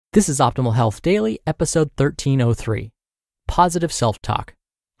This is Optimal Health Daily, episode 1303, Positive Self-Talk,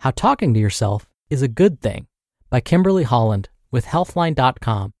 How Talking to Yourself is a Good Thing, by Kimberly Holland with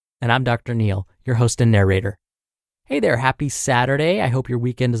Healthline.com, and I'm Dr. Neil, your host and narrator. Hey there, happy Saturday. I hope your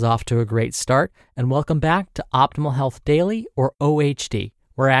weekend is off to a great start, and welcome back to Optimal Health Daily, or OHD,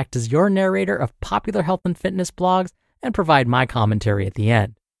 where I act as your narrator of popular health and fitness blogs and provide my commentary at the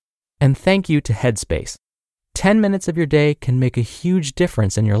end. And thank you to Headspace. 10 minutes of your day can make a huge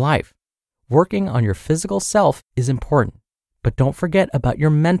difference in your life. Working on your physical self is important, but don't forget about your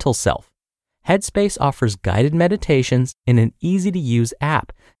mental self. Headspace offers guided meditations in an easy-to-use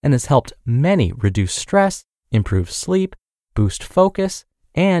app and has helped many reduce stress, improve sleep, boost focus,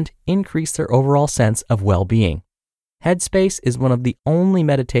 and increase their overall sense of well-being. Headspace is one of the only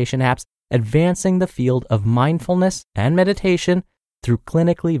meditation apps advancing the field of mindfulness and meditation through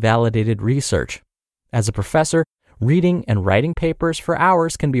clinically validated research. As a professor, reading and writing papers for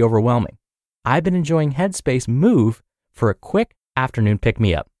hours can be overwhelming. I've been enjoying Headspace Move for a quick afternoon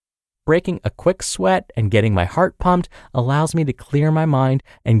pick-me-up. Breaking a quick sweat and getting my heart pumped allows me to clear my mind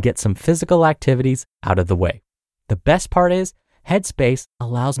and get some physical activities out of the way. The best part is, Headspace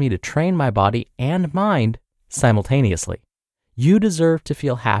allows me to train my body and mind simultaneously. You deserve to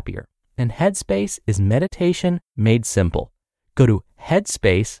feel happier, and Headspace is meditation made simple. Go to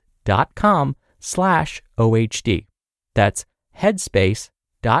headspace.com/OHD. That's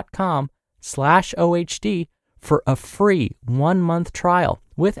headspace.com/OHD for a free 1-month trial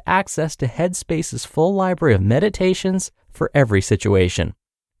with access to Headspace's full library of meditations for every situation.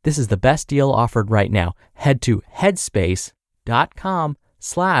 This is the best deal offered right now. Head to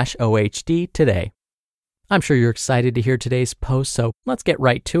headspace.com/OHD today. I'm sure you're excited to hear today's post, so let's get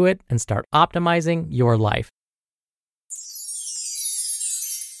right to it and start optimizing your life.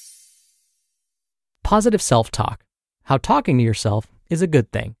 Positive Self-Talk, How Talking to Yourself is a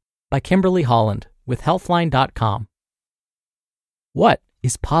Good Thing, by Kimberly Holland with Healthline.com. What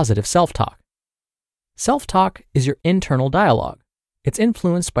is positive self-talk? Self-talk is your internal dialogue. It's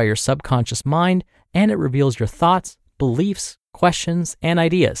influenced by your subconscious mind, and it reveals your thoughts, beliefs, questions, and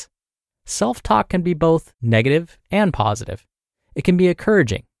ideas. Self-talk can be both negative and positive. It can be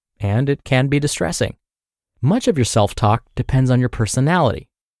encouraging, and it can be distressing. Much of your self-talk depends on your personality.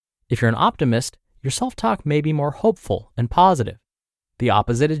 If you're an optimist, your self-talk may be more hopeful and positive. The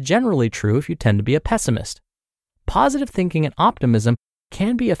opposite is generally true if you tend to be a pessimist. Positive thinking and optimism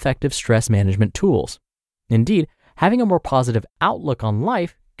can be effective stress management tools. Indeed, having a more positive outlook on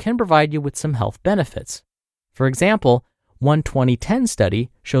life can provide you with some health benefits. For example, one 2010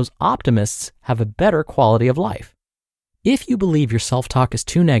 study shows optimists have a better quality of life. If you believe your self-talk is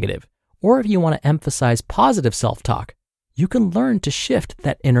too negative, or if you want to emphasize positive self-talk, you can learn to shift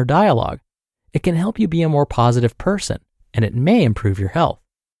that inner dialogue. It can help you be a more positive person, and it may improve your health.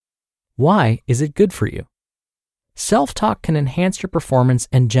 Why is it good for you? Self-talk can enhance your performance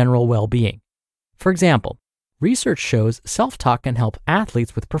and general well-being. For example, research shows self-talk can help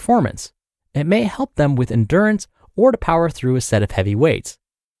athletes with performance. It may help them with endurance or to power through a set of heavy weights.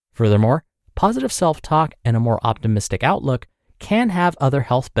 Furthermore, positive self-talk and a more optimistic outlook can have other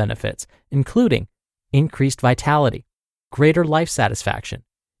health benefits, including increased vitality, greater life satisfaction,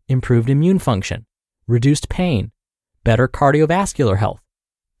 improved immune function, reduced pain, better cardiovascular health,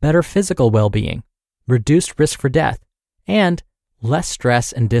 better physical well-being, reduced risk for death, and less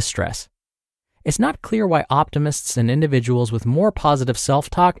stress and distress. It's not clear why optimists and individuals with more positive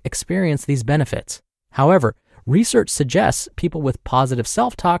self-talk experience these benefits. However, research suggests people with positive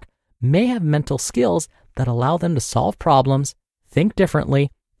self-talk may have mental skills that allow them to solve problems, think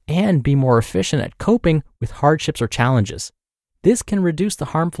differently, and be more efficient at coping with hardships or challenges. This can reduce the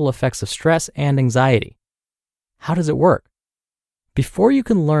harmful effects of stress and anxiety. How does it work? Before you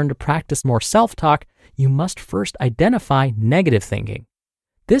can learn to practice more self-talk, you must first identify negative thinking.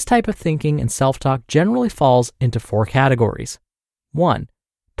 This type of thinking and self-talk generally falls into 4 categories. 1.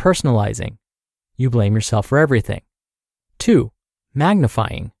 Personalizing. You blame yourself for everything. 2.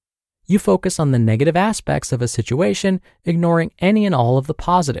 Magnifying. You focus on the negative aspects of a situation, ignoring any and all of the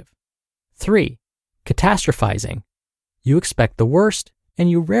positive. 3. Catastrophizing. You expect the worst,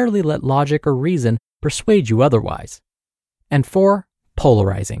 and you rarely let logic or reason persuade you otherwise. And 4.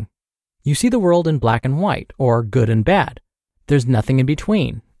 Polarizing. You see the world in black and white, or good and bad. There's nothing in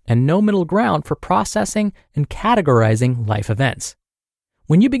between, and no middle ground for processing and categorizing life events.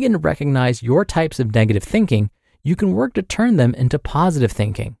 When you begin to recognize your types of negative thinking, you can work to turn them into positive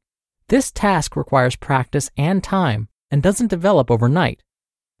thinking. This task requires practice and time, and doesn't develop overnight.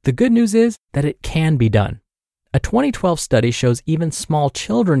 The good news is that it can be done. A 2012 study shows even small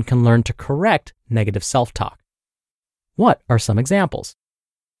children can learn to correct negative self-talk. What are some examples?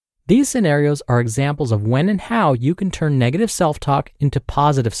 These scenarios are examples of when and how you can turn negative self-talk into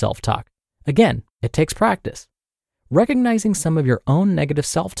positive self-talk. Again, it takes practice. Recognizing some of your own negative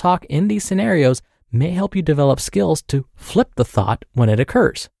self-talk in these scenarios may help you develop skills to flip the thought when it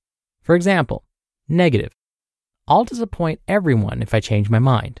occurs. For example, negative. I'll disappoint everyone if I change my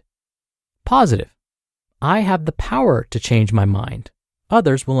mind. Positive. I have the power to change my mind.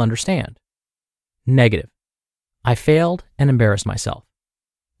 Others will understand. Negative. I failed and embarrassed myself.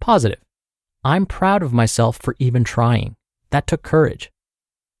 Positive. I'm proud of myself for even trying. That took courage.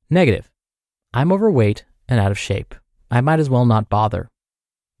 Negative. I'm overweight and out of shape. I might as well not bother.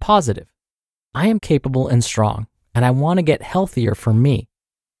 Positive. I am capable and strong, and I want to get healthier for me.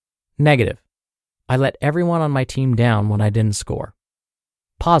 Negative. I let everyone on my team down when I didn't score.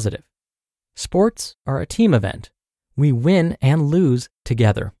 Positive. Sports are a team event. We win and lose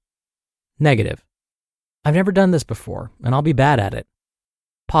together. Negative. I've never done this before, and I'll be bad at it.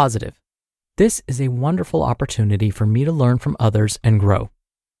 Positive. This is a wonderful opportunity for me to learn from others and grow.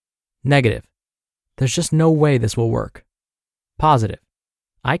 Negative. There's just no way this will work. Positive.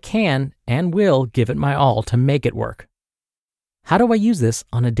 I can and will give it my all to make it work. How do I use this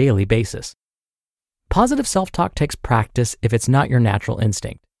on a daily basis? Positive self-talk takes practice if it's not your natural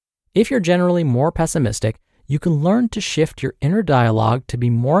instinct. If you're generally more pessimistic, you can learn to shift your inner dialogue to be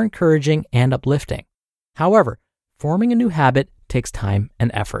more encouraging and uplifting. However, forming a new habit takes time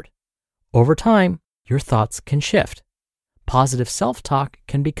and effort. Over time, your thoughts can shift. Positive self-talk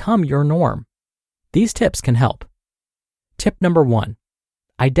can become your norm. These tips can help. Tip number 1.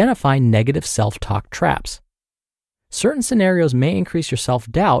 Identify negative self-talk traps. Certain scenarios may increase your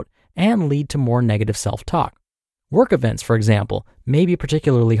self-doubt and lead to more negative self-talk. Work events, for example, may be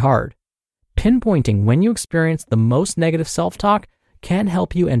particularly hard. Pinpointing when you experience the most negative self-talk can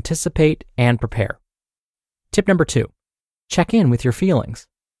help you anticipate and prepare. Tip number 2. Check in with your feelings.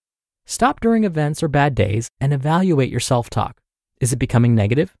 Stop during events or bad days and evaluate your self-talk. Is it becoming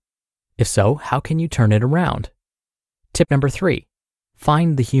negative? If so, how can you turn it around? Tip number 3.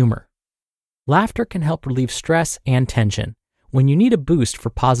 Find the humor. Laughter can help relieve stress and tension. When you need a boost for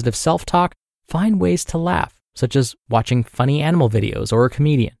positive self-talk, find ways to laugh, such as watching funny animal videos or a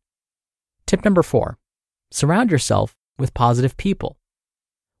comedian. Tip number 4. Surround yourself with positive people.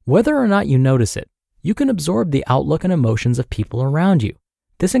 Whether or not you notice it, you can absorb the outlook and emotions of people around you.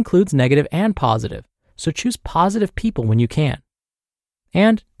 This includes negative and positive, so choose positive people when you can.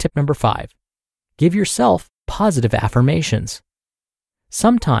 And tip number 5. Give yourself positive affirmations.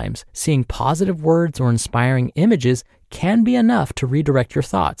 Sometimes seeing positive words or inspiring images can be enough to redirect your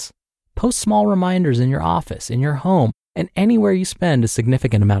thoughts. Post small reminders in your office, in your home, and anywhere you spend a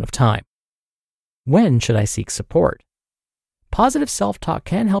significant amount of time. When should I seek support? Positive self-talk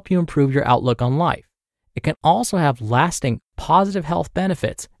can help you improve your outlook on life. It can also have lasting positive health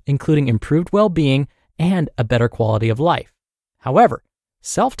benefits, including improved well-being and a better quality of life. However,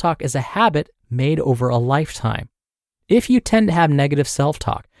 self-talk is a habit made over a lifetime. If you tend to have negative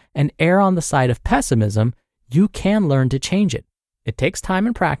self-talk and err on the side of pessimism, you can learn to change it. It takes time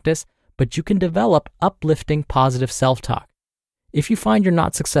and practice, but you can develop uplifting positive self-talk. If you find you're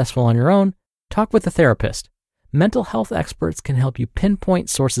not successful on your own, talk with a therapist. Mental health experts can help you pinpoint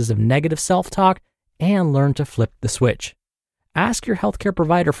sources of negative self-talk and learn to flip the switch. Ask your healthcare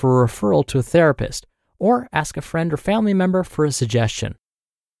provider for a referral to a therapist, or ask a friend or family member for a suggestion.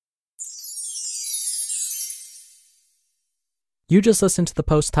 You just listened to the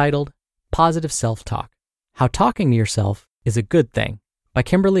post titled, Positive Self-Talk, How Talking to Yourself is a Good Thing by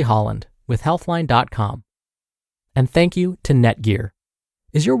Kimberly Holland with Healthline.com. And thank you to NetGear.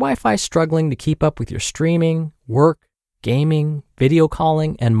 Is your Wi-Fi struggling to keep up with your streaming, work, gaming, video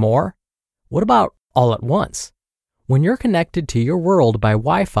calling, and more? What about all at once? When you're connected to your world by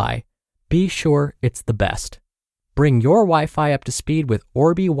Wi-Fi, be sure it's the best. Bring your Wi-Fi up to speed with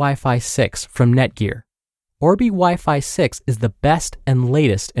Orbi Wi-Fi 6 from NetGear. Orbi Wi-Fi 6 is the best and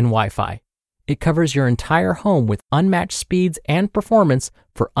latest in Wi-Fi. It covers your entire home with unmatched speeds and performance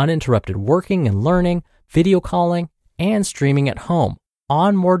for uninterrupted working and learning, video calling, and streaming at home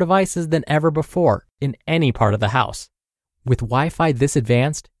on more devices than ever before in any part of the house. With Wi-Fi this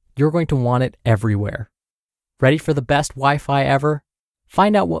advanced, you're going to want it everywhere. Ready for the best Wi-Fi ever?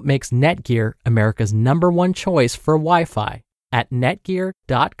 Find out what makes NetGear America's #1 choice for Wi-Fi at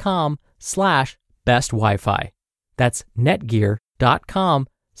netgear.com/best Wi-Fi. That's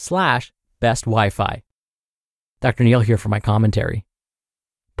netgear.com/best Wi-Fi. Dr. Neil here for my commentary.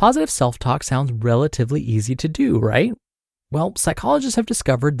 Positive self-talk sounds relatively easy to do, right? Well, psychologists have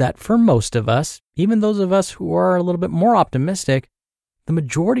discovered that for most of us, even those of us who are a little bit more optimistic, the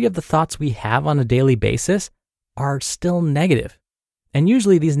majority of the thoughts we have on a daily basis are still negative. And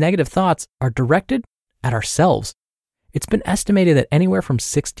usually these negative thoughts are directed at ourselves. It's been estimated that anywhere from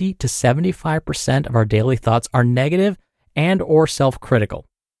 60 to 75% of our daily thoughts are negative and or self-critical.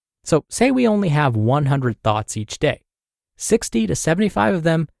 So say we only have 100 thoughts each day. 60 to 75 of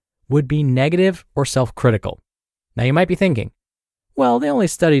them would be negative or self-critical. Now you might be thinking, well, they only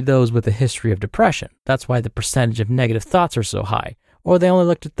studied those with a history of depression. That's why the percentage of negative thoughts are so high. Or they only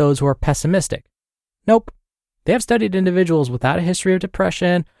looked at those who are pessimistic. Nope. They have studied individuals without a history of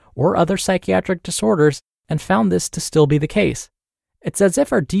depression or other psychiatric disorders and found this to still be the case. It's as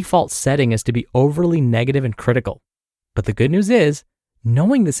if our default setting is to be overly negative and critical. But the good news is,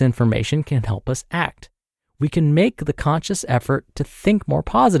 knowing this information can help us act. We can make the conscious effort to think more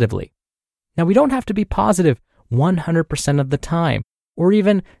positively. Now, we don't have to be positive 100% of the time, or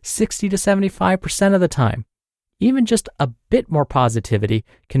even 60 to 75% of the time. Even just a bit more positivity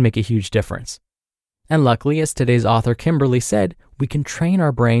can make a huge difference. And luckily, as today's author Kimberly said, we can train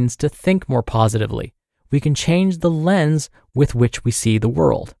our brains to think more positively. We can change the lens with which we see the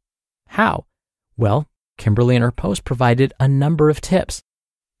world. How? Well, Kimberly in her post provided a number of tips.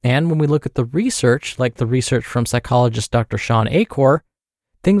 And when we look at the research, like the research from psychologist Dr. Sean Achor,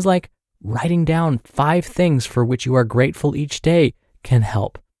 things like writing down 5 things for which you are grateful each day can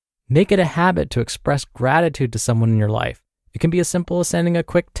help. Make it a habit to express gratitude to someone in your life. It can be as simple as sending a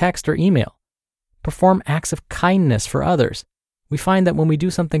quick text or email. Perform acts of kindness for others. We find that when we do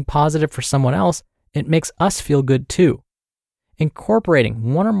something positive for someone else, it makes us feel good too.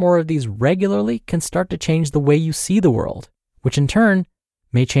 Incorporating one or more of these regularly can start to change the way you see the world, which in turn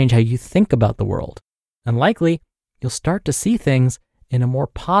may change how you think about the world. And likely, you'll start to see things in a more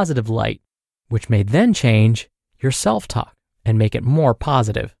positive light, which may then change your self-talk and make it more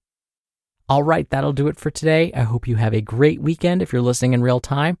positive. All right, that'll do it for today. I hope you have a great weekend if you're listening in real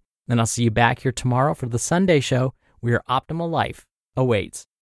time. And I'll see you back here tomorrow for the Sunday show where your optimal life awaits.